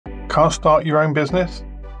can't start your own business?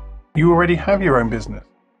 You already have your own business.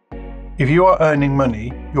 If you are earning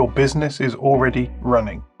money, your business is already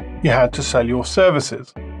running. You had to sell your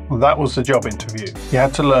services. That was the job interview. You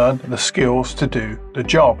had to learn the skills to do the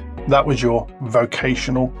job. That was your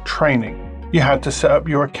vocational training. You had to set up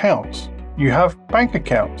your accounts. You have bank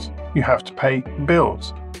accounts. You have to pay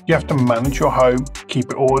bills. You have to manage your home, keep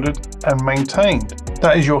it ordered and maintained.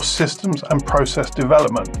 That is your systems and process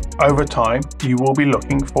development. Over time, you will be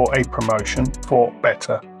looking for a promotion for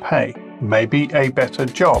better pay, maybe a better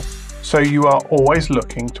job. So you are always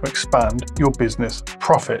looking to expand your business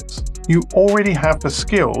profits. You already have the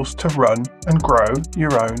skills to run and grow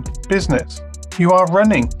your own business. You are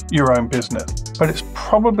running your own business, but it's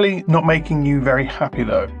probably not making you very happy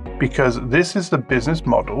though, because this is the business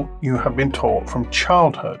model you have been taught from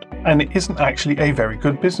childhood. And it isn't actually a very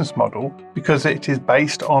good business model because it is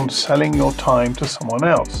based on selling your time to someone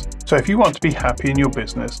else. So if you want to be happy in your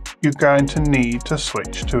business, you're going to need to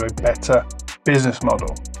switch to a better business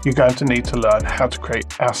model. You're going to need to learn how to create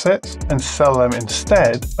assets and sell them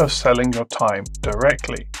instead of selling your time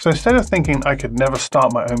directly. So instead of thinking I could never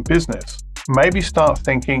start my own business, maybe start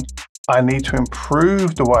thinking I need to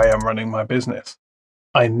improve the way I'm running my business.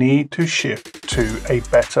 I need to shift to a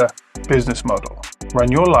better business model.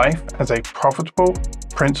 Run your life as a profitable,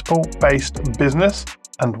 principle-based business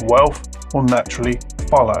and wealth will naturally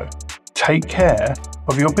follow. Take care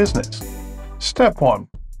of your business. Step 1.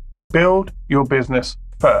 Build your business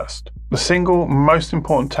first. The single most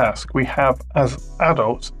important task we have as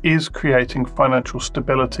adults is creating financial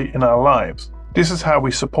stability in our lives. This is how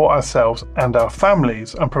we support ourselves and our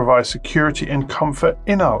families and provide security and comfort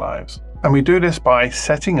in our lives. And we do this by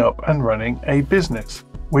setting up and running a business.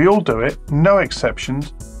 We all do it, no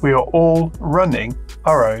exceptions. We are all running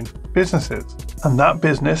our own businesses. And that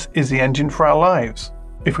business is the engine for our lives.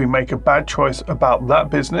 If we make a bad choice about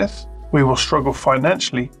that business, we will struggle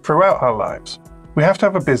financially throughout our lives. We have to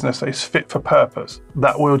have a business that is fit for purpose,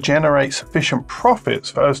 that will generate sufficient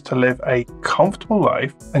profits for us to live a comfortable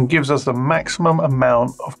life and gives us the maximum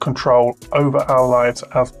amount of control over our lives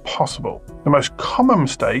as possible. The most common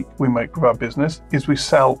mistake we make with our business is we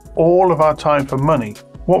sell all of our time for money.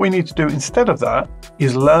 What we need to do instead of that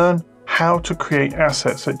is learn how to create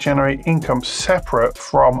assets that generate income separate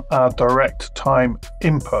from our direct time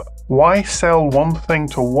input. Why sell one thing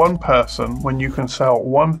to one person when you can sell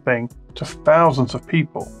one thing to thousands of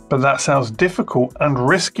people? But that sounds difficult and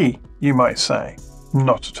risky, you might say.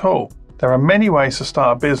 Not at all. There are many ways to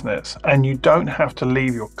start a business, and you don't have to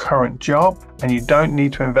leave your current job, and you don't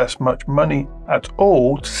need to invest much money at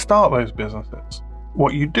all to start those businesses.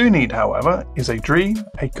 What you do need, however, is a dream,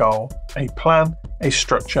 a goal, a plan, a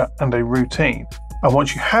structure, and a routine. And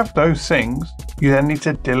once you have those things, you then need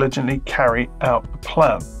to diligently carry out the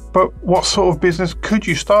plan. But what sort of business could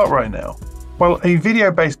you start right now? Well, a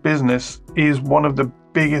video-based business is one of the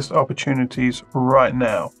biggest opportunities right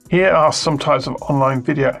now. Here are some types of online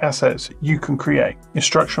video assets you can create: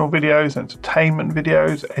 instructional videos, entertainment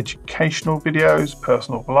videos, educational videos,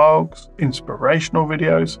 personal vlogs, inspirational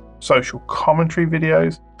videos, social commentary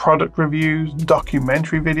videos, product reviews,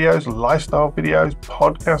 documentary videos, lifestyle videos,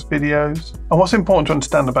 podcast videos. And what's important to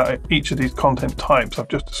understand about each of these content types I've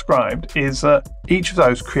just described is that each of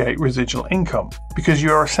those create residual income, because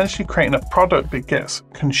you are essentially creating a product that gets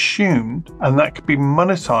consumed and that could be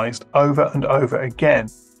monetized over and over again.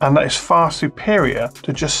 And that is far superior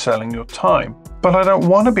to just selling your time. But I don't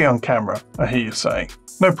want to be on camera, I hear you say.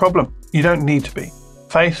 No problem, you don't need to be.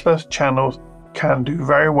 Faceless channels can do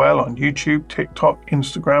very well on YouTube, TikTok,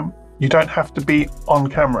 Instagram. You don't have to be on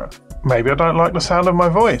camera. Maybe I don't like the sound of my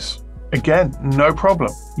voice. Again, no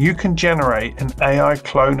problem. You can generate an AI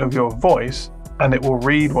clone of your voice and it will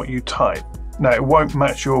read what you type. Now, it won't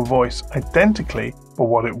match your voice identically, but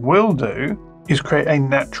what it will do is create a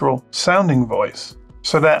natural sounding voice.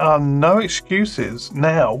 So there are no excuses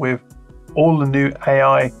now with all the new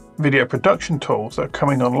AI video production tools that are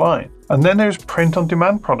coming online. And then there's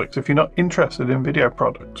print-on-demand products. If you're not interested in video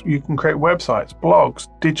products, you can create websites, blogs,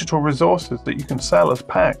 digital resources that you can sell as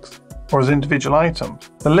packs or as individual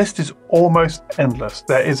items. The list is almost endless.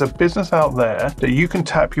 There is a business out there that you can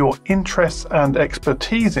tap your interests and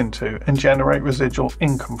expertise into and generate residual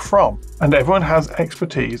income from. And everyone has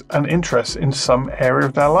expertise and interests in some area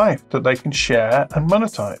of their life that they can share and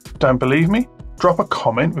monetize. Don't believe me? Drop a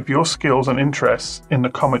comment with your skills and interests in the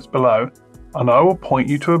comments below, and I will point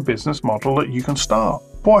you to a business model that you can start.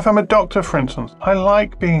 What if I'm a doctor, for instance? I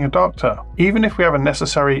like being a doctor. Even if we have a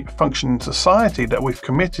necessary function in society that we've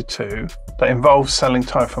committed to that involves selling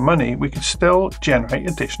time for money, we can still generate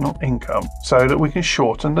additional income so that we can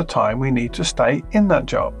shorten the time we need to stay in that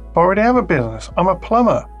job. I already have a business. I'm a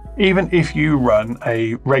plumber. Even if you run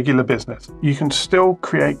a regular business, you can still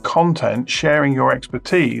create content sharing your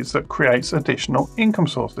expertise that creates additional income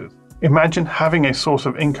sources. Imagine having a source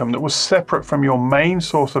of income that was separate from your main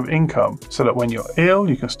source of income, so that when you're ill,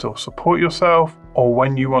 you can still support yourself, or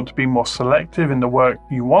when you want to be more selective in the work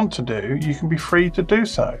you want to do, you can be free to do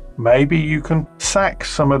so. Maybe you can sack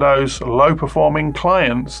some of those low-performing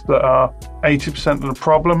clients that are 80% of the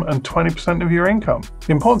problem and 20% of your income.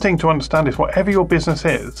 The important thing to understand is whatever your business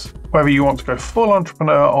is, whether you want to go full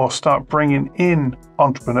entrepreneur or start bringing in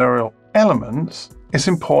entrepreneurial elements, it's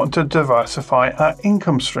important to diversify our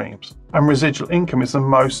income streams, and residual income is the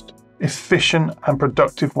most efficient and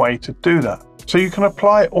productive way to do that. So you can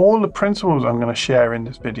apply all the principles I'm going to share in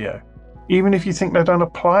this video, even if you think they don't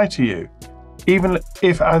apply to you. Even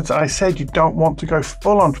if, as I said, you don't want to go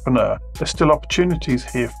full entrepreneur, there's still opportunities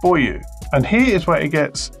here for you. And here is where it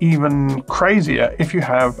gets even crazier if you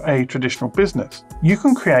have a traditional business. You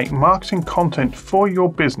can create marketing content for your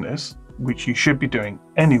business, which you should be doing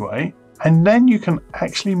anyway, and then you can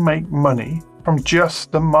actually make money from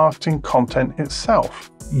just the marketing content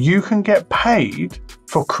itself. You can get paid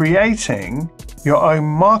for creating your own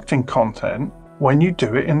marketing content when you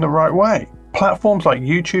do it in the right way. Platforms like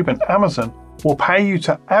YouTube and Amazon will pay you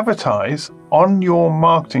to advertise on your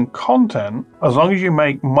marketing content as long as you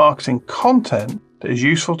make marketing content that is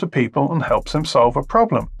useful to people and helps them solve a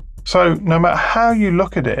problem. So no matter how you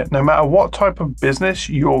look at it, no matter what type of business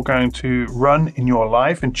you're going to run in your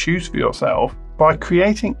life and choose for yourself, by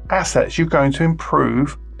creating assets, you're going to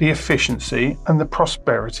improve the efficiency and the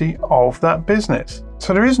prosperity of that business.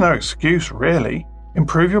 So there is no excuse really.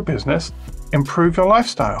 Improve your business, improve your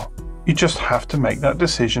lifestyle. You just have to make that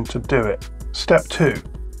decision to do it. Step 2,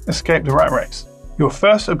 escape the rat race. Your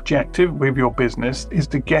first objective with your business is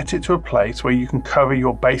to get it to a place where you can cover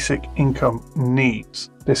your basic income needs.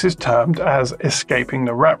 This is termed as escaping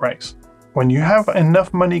the rat race. When you have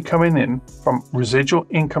enough money coming in from residual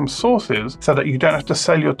income sources so that you don't have to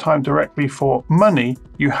sell your time directly for money,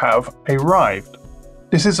 you have arrived.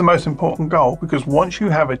 This is the most important goal, because once you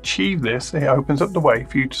have achieved this, it opens up the way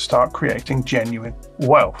for you to start creating genuine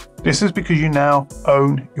wealth. This is because you now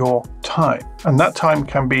own your time, and that time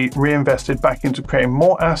can be reinvested back into creating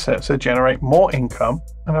more assets that generate more income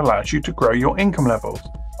and allows you to grow your income levels.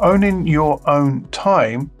 Owning your own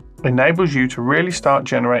time enables you to really start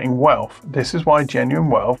generating wealth. This is why genuine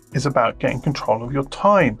wealth is about getting control of your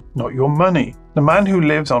time, not your money. The man who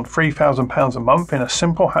lives on £3,000 a month in a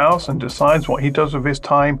simple house and decides what he does with his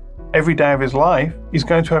time every day of his life is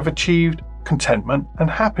going to have achieved contentment and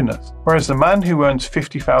happiness. Whereas the man who earns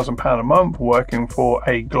 £50,000 a month working for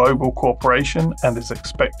a global corporation and is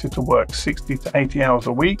expected to work 60 to 80 hours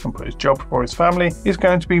a week and put his job before his family is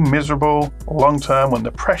going to be miserable long term when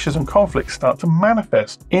the pressures and conflicts start to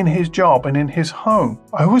manifest in his job and in his home.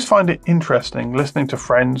 I always find it interesting listening to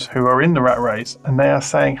friends who are in the rat race, and they are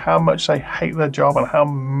saying how much they hate their job and how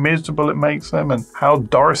miserable it makes them, and how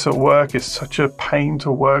Doris at work is such a pain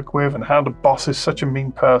to work with, and how the boss is such a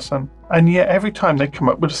mean person. And yet every time they come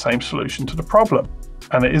up with the same solution to the problem.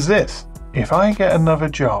 And it is this: if I get another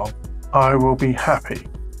job, I will be happy.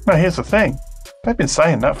 Now here's the thing, they've been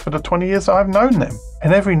saying that for the 20 years I've known them.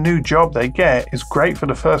 And every new job they get is great for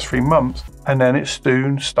the first 3 months, and then it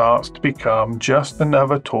soon starts to become just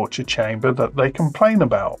another torture chamber that they complain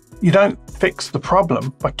about. You don't fix the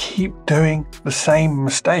problem by keep doing the same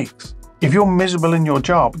mistakes. If you're miserable in your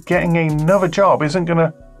job, getting another job isn't going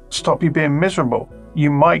to stop you being miserable. You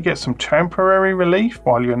might get some temporary relief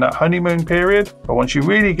while you're in that honeymoon period, but once you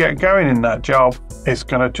really get going in that job, it's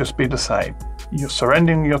going to just be the same. You're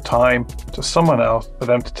surrendering your time to someone else for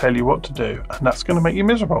them to tell you what to do, and that's going to make you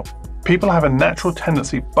miserable. People have a natural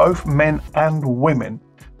tendency, both men and women,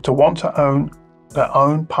 to want to own their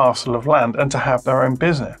own parcel of land and to have their own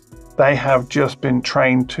business. They have just been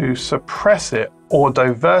trained to suppress it or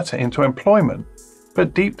divert it into employment.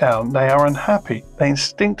 But deep down, they are unhappy. They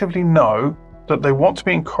instinctively know that they want to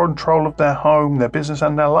be in control of their home, their business,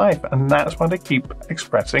 and their life, and that's why they keep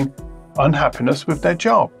expressing unhappiness with their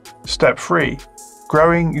job. Step 3,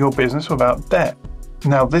 growing your business without debt.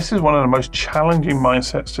 Now, this is one of the most challenging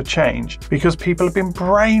mindsets to change, because people have been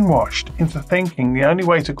brainwashed into thinking the only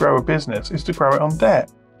way to grow a business is to grow it on debt.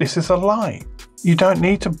 This is a lie. You don't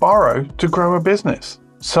need to borrow to grow a business.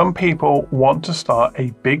 Some people want to start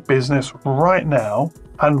a big business right now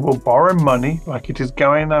and will borrow money like it is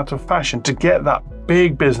going out of fashion to get that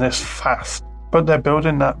big business fast. But they're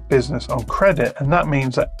building that business on credit, and that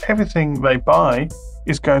means that everything they buy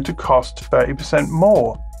is going to cost 30%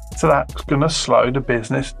 more. So that's going to slow the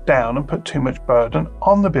business down and put too much burden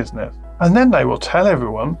on the business. And then they will tell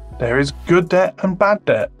everyone there is good debt and bad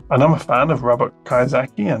debt. And I'm a fan of Robert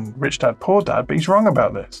Kiyosaki and Rich Dad Poor Dad, but he's wrong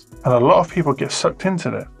about this. And a lot of people get sucked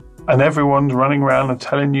into this. And everyone's running around and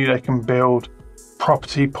telling you they can build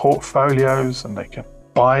property portfolios and they can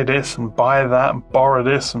buy this and buy that and borrow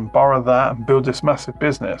this and borrow that and build this massive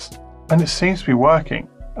business. And it seems to be working.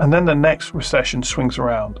 And then the next recession swings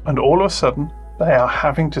around and all of a sudden they are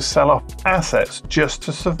having to sell off assets just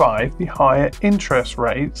to survive the higher interest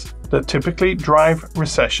rates that typically drive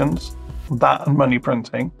recessions, that and money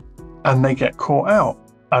printing, and they get caught out.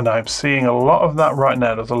 And I'm seeing a lot of that right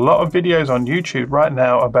now. There's a lot of videos on YouTube right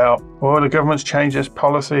now about, oh, the government's changed this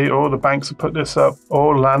policy, or the banks have put this up,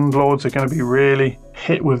 or landlords are going to be really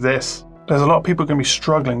hit with this. There's a lot of people going to be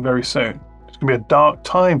struggling very soon. It's going to be a dark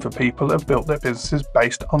time for people that have built their businesses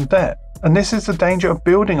based on debt. And this is the danger of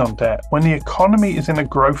building on debt. When the economy is in a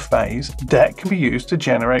growth phase, debt can be used to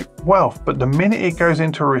generate wealth. But the minute it goes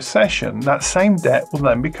into a recession, that same debt will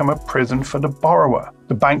then become a prison for the borrower.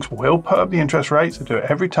 The banks will put up the interest rates, they do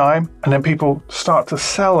it every time, and then people start to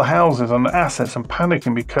sell the houses and the assets and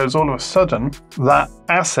panicking because all of a sudden that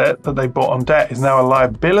asset that they bought on debt is now a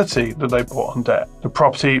liability that they bought on debt. The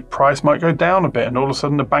property price might go down a bit and all of a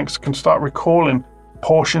sudden the banks can start recalling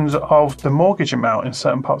portions of the mortgage amount in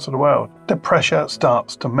certain parts of the world. The pressure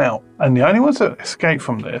starts to mount. And the only ones that escape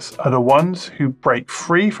from this are the ones who break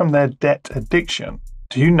free from their debt addiction.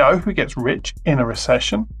 Do you know who gets rich in a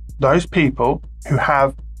recession? Those people who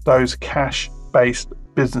have those cash-based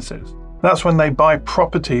businesses. That's when they buy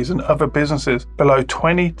properties and other businesses below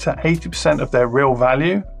 20 to 80% of their real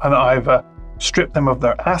value and either strip them of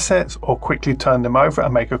their assets or quickly turn them over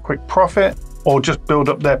and make a quick profit, or just build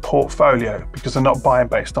up their portfolio because they're not buying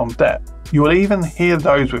based on debt. You will even hear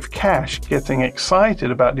those with cash getting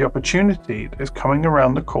excited about the opportunity that is coming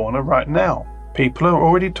around the corner right now. People are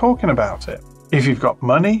already talking about it. If you've got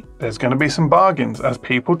money, there's going to be some bargains as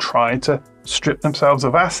people try to strip themselves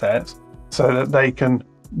of assets so that they can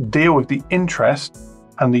deal with the interest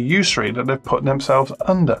and the usury that they've put themselves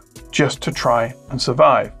under just to try and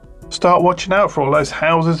survive. Start watching out for all those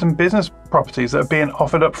houses and business properties that are being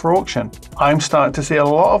offered up for auction. I'm starting to see a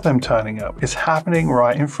lot of them turning up. It's happening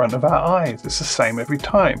right in front of our eyes. It's the same every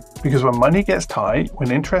time. Because when money gets tight, when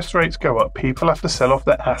interest rates go up, people have to sell off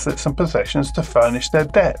their assets and possessions to furnish their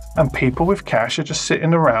debt. And people with cash are just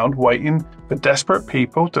sitting around waiting for desperate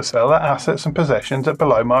people to sell their assets and possessions at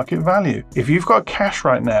below market value. If you've got cash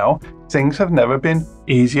right now, things have never been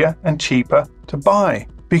easier and cheaper to buy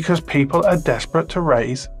because people are desperate to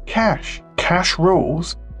raise cash. Cash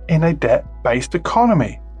rules in a debt-based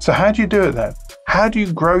economy. So how do you do it then? How do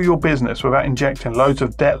you grow your business without injecting loads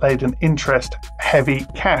of debt-laden, interest-heavy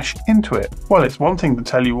cash into it? Well, it's one thing to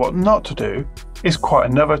tell you what not to do, it's quite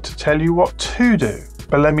another to tell you what to do.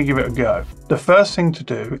 But let me give it a go. The first thing to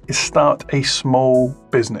do is start a small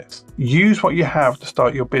business. Use what you have to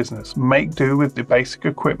start your business. Make do with the basic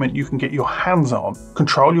equipment you can get your hands on.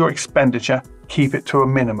 Control your expenditure. Keep it to a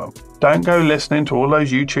minimum. Don't go listening to all those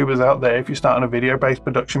YouTubers out there if you're starting a video-based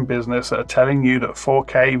production business that are telling you that a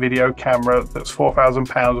 4K video camera that's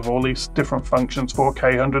 £4,000 of all these different functions, 4K,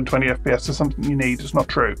 120 FPS is something you need. It's not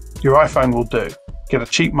true. Your iPhone will do. Get a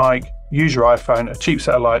cheap mic, use your iPhone, a cheap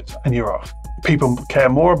set of lights, and you're off. People care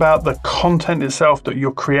more about the content itself that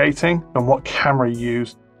you're creating than what camera you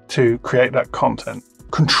use to create that content.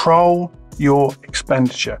 Control your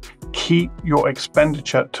expenditure. Keep your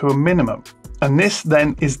expenditure to a minimum. And this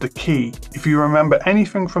then is the key. If you remember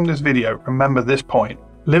anything from this video, remember this point.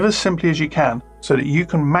 Live as simply as you can so that you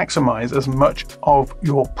can maximize as much of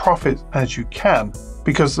your profits as you can.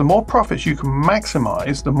 Because the more profits you can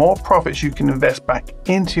maximize, the more profits you can invest back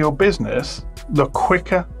into your business, the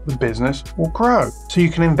quicker the business will grow. So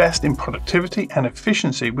you can invest in productivity and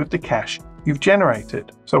efficiency with the cash you've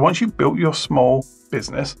generated. So once you've built your small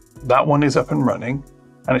business, that one is up and running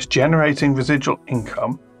and it's generating residual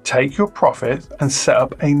income, take your profits and set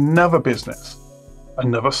up another business,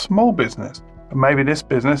 another small business. But maybe this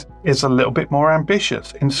business is a little bit more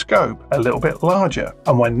ambitious in scope, a little bit larger.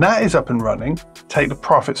 And when that is up and running, take the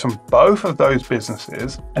profits from both of those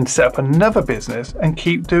businesses and set up another business and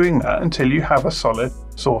keep doing that until you have a solid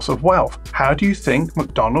source of wealth. How do you think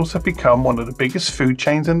McDonald's have become one of the biggest food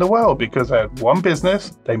chains in the world? Because they had one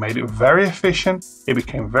business, they made it very efficient, it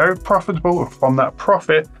became very profitable, and from that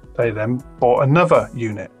profit, they then bought another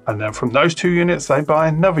unit. And then from those 2 units, they buy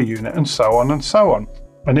another unit, and so on and so on.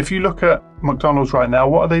 And if you look at McDonald's right now,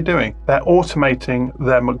 what are they doing? They're automating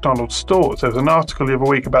their McDonald's stores. There was an article the other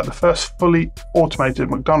week about the first fully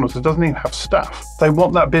automated McDonald's that doesn't even have staff. They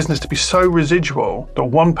want that business to be so residual that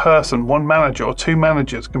one person, one manager or 2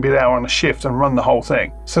 managers can be there on a shift and run the whole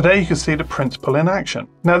thing. So there you can see the principle in action.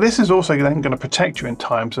 Now this is also then going to protect you in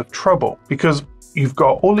times of trouble, because you've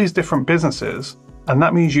got all these different businesses, and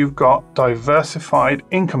that means you've got diversified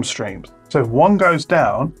income streams. So if one goes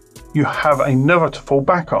down, you have another to fall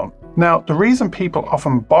back on. Now, the reason people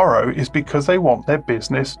often borrow is because they want their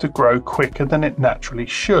business to grow quicker than it naturally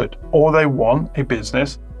should, or they want a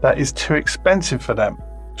business that is too expensive for them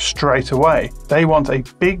straight away. They want a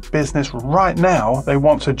big business right now. They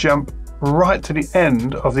want to jump right to the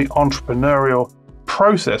end of the entrepreneurial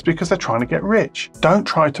process because they're trying to get rich. Don't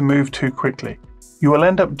try to move too quickly. You will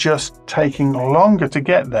end up just taking longer to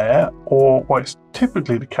get there, or what's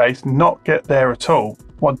typically the case, not get there at all.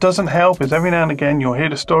 What doesn't help is every now and again you'll hear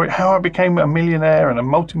the story how I became a millionaire and a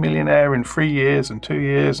multimillionaire in 3 years and 2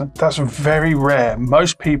 years, and that's very rare.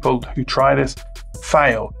 Most people who try this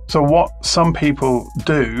fail. So what some people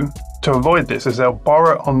do to avoid this is they'll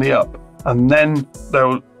borrow on the up, and then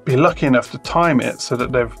they'll be lucky enough to time it so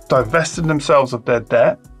that they've divested themselves of their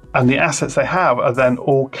debt, and the assets they have are then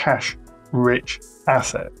all cash rich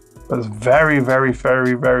assets. But very, very,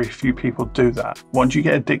 very, very few people do that. Once you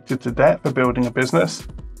get addicted to debt for building a business,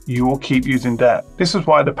 you will keep using debt. This is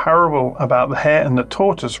why the parable about the hare and the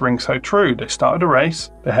tortoise rings so true. They started a race,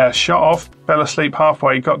 the hare shot off, fell asleep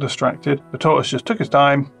halfway, got distracted. The tortoise just took his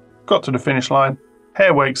time, got to the finish line.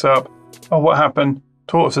 Hare wakes up. Oh, what happened?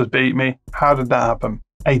 Tortoise has beat me. How did that happen?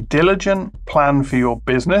 A diligent plan for your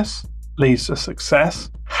business leads to success.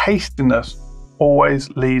 Hastiness always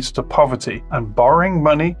leads to poverty, and borrowing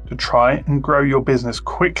money to try and grow your business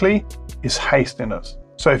quickly is hastiness.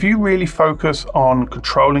 So if you really focus on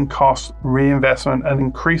controlling costs, reinvestment, and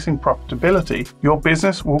increasing profitability, your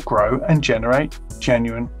business will grow and generate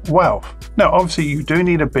genuine wealth. Now, obviously you do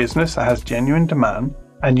need a business that has genuine demand,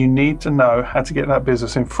 and you need to know how to get that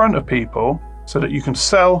business in front of people so that you can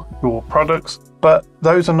sell your products. But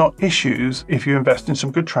those are not issues if you invest in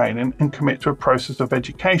some good training and commit to a process of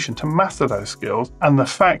education to master those skills. And the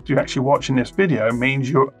fact you're actually watching this video means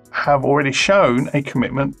you have already shown a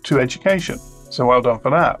commitment to education. So well done for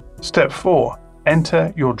that. Step 4,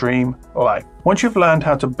 enter your dream life. Once you've learned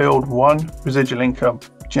how to build one residual income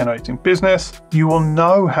generating business, you will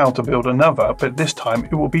know how to build another, but this time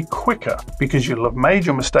it will be quicker because you'll have made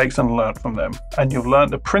your mistakes and learned from them, and you've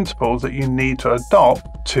learned the principles that you need to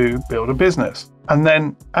adopt to build a business. And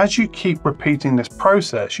then as you keep repeating this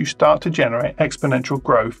process, you start to generate exponential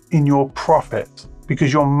growth in your profits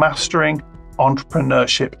because you're mastering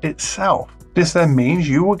entrepreneurship itself. This then means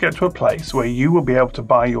you will get to a place where you will be able to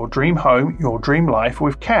buy your dream home, your dream life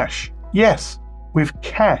with cash. Yes, with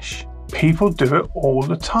cash. People do it all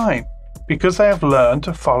the time because they have learned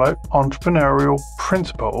to follow entrepreneurial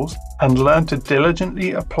principles and learn to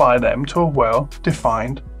diligently apply them to a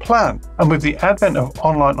well-defined plan. And with the advent of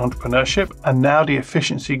online entrepreneurship and now the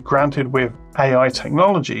efficiency granted with AI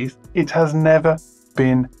technologies, it has never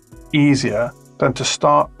been easier than to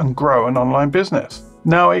start and grow an online business.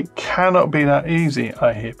 Now, it cannot be that easy,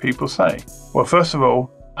 I hear people say. Well, first of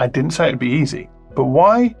all, I didn't say it'd be easy, but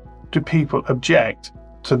why do people object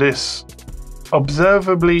to this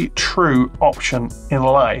observably true option in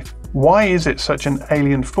life? Why is it such an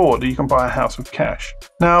alien thought that you can buy a house with cash?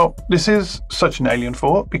 Now, this is such an alien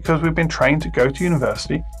thought because we've been trained to go to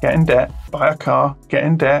university, get in debt, buy a car, get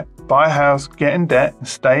in debt, buy a house, get in debt, and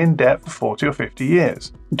stay in debt for 40 or 50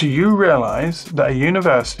 years. Do you realize that a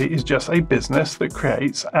university is just a business that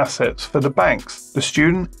creates assets for the banks? The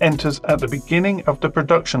student enters at the beginning of the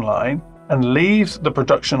production line and leaves the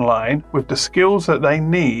production line with the skills that they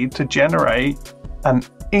need to generate an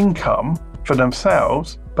income for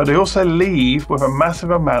themselves, but they also leave with a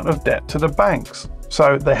massive amount of debt to the banks.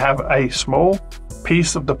 So they have a small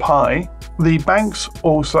piece of the pie. The banks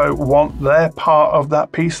also want their part of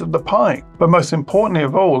that piece of the pie. But most importantly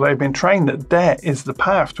of all, they've been trained that debt is the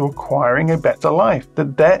path to acquiring a better life.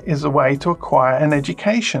 That debt is a way to acquire an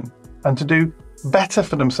education and to do better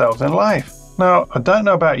for themselves in life. Now, I don't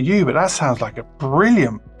know about you, but that sounds like a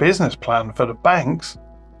brilliant business plan for the banks.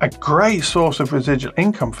 A great source of residual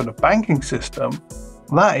income for the banking system.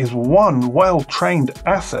 That is one well-trained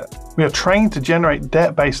asset. We are trained to generate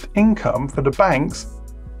debt-based income for the banks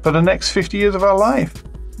for the next 50 years of our life.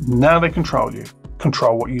 Now they control you.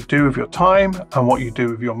 Control what you do with your time and what you do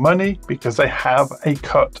with your money because they have a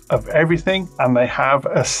cut of everything and they have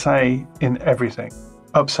a say in everything.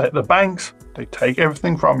 Upset the banks, they take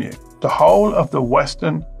everything from you. The whole of the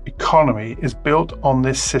Western economy is built on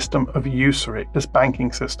this system of usury, this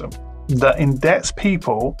banking system, that indebts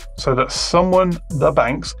people so that someone, the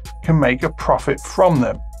banks, can make a profit from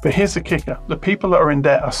them. But here's the kicker. The people that are in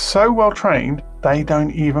debt are so well trained, they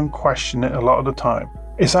don't even question it a lot of the time.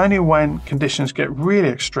 It's only when conditions get really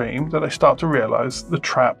extreme that they start to realize the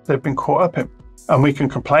trap they've been caught up in. And we can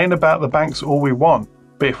complain about the banks all we want,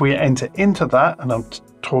 But if we enter into that, and I'm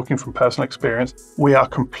talking from personal experience, we are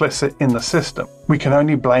complicit in the system. We can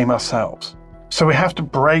only blame ourselves. So we have to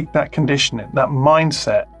break that conditioning, that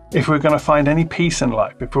mindset. If we're going to find any peace in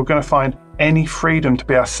life, if we're going to find any freedom to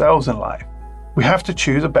be ourselves in life, we have to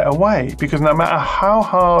choose a better way, because no matter how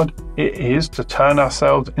hard it is to turn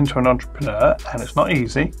ourselves into an entrepreneur, and it's not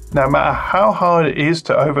easy, no matter how hard it is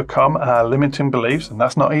to overcome our limiting beliefs, and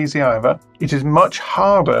that's not easy either, it is much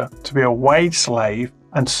harder to be a wage slave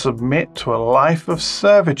and submit to a life of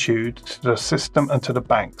servitude to the system and to the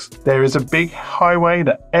banks. There is a big highway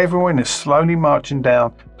that everyone is slowly marching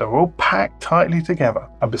down. They're all packed tightly together.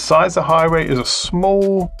 And besides the highway is a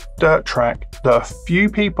small dirt track that a few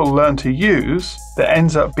people learn to use that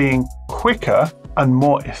ends up being quicker and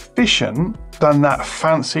more efficient than that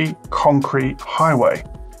fancy concrete highway,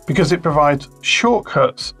 because it provides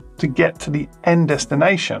shortcuts to get to the end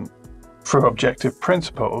destination through objective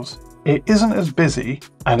principles. It isn't as busy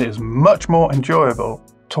and it is much more enjoyable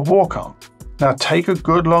to walk on. Now take a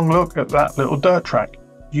good long look at that little dirt track.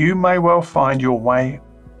 You may well find your way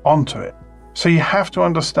onto it. So you have to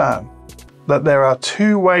understand that there are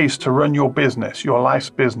two ways to run your business, your life's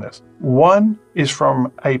business. One is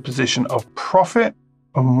from a position of profit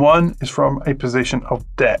and one is from a position of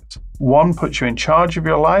debt. One puts you in charge of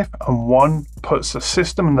your life and one puts the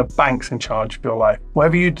system and the banks in charge of your life.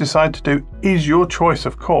 Whatever you decide to do is your choice,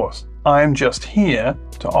 of course. I am just here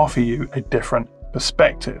to offer you a different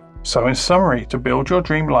perspective. So in summary, to build your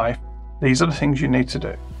dream life, these are the things you need to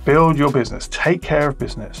do. Build your business, take care of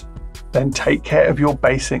business, then take care of your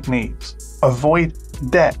basic needs. Avoid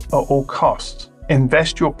debt at all costs.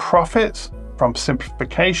 Invest your profits from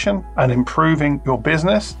simplification and improving your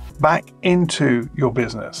business back into your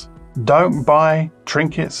business. Don't buy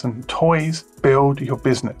trinkets and toys, build your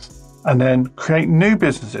business. And then create new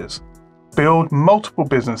businesses. Build multiple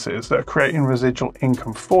businesses that are creating residual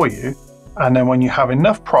income for you. And then when you have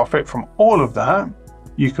enough profit from all of that,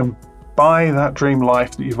 you can buy that dream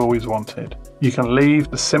life that you've always wanted. You can leave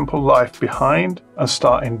the simple life behind and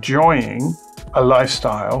start enjoying a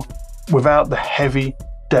lifestyle without the heavy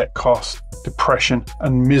debt costs, depression,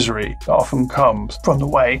 and misery that often comes from the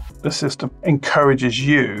way the system encourages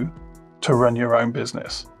you to run your own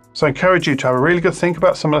business. So I encourage you to have a really good think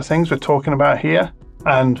about some of the things we're talking about here.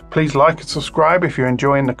 And please like and subscribe if you're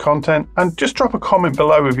enjoying the content, and just drop a comment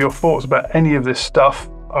below with your thoughts about any of this stuff.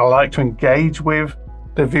 I like to engage with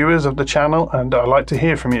the viewers of the channel and I like to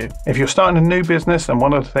hear from you. If you're starting a new business, and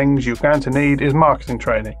one of the things you're going to need is marketing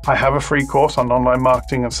training. I have a free course on online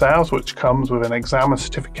marketing and sales, which comes with an exam and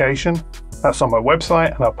certification. That's on my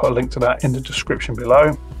website, and I'll put a link to that in the description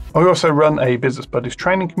below. I also run a Business Buddies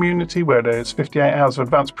training community where there's 58 hours of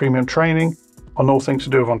advanced premium training on all things to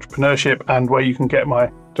do with entrepreneurship, and where you can get my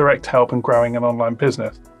direct help in growing an online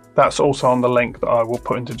business. That's also on the link that I will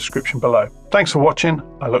put in the description below. Thanks for watching.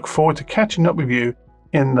 I look forward to catching up with you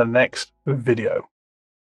in the next video.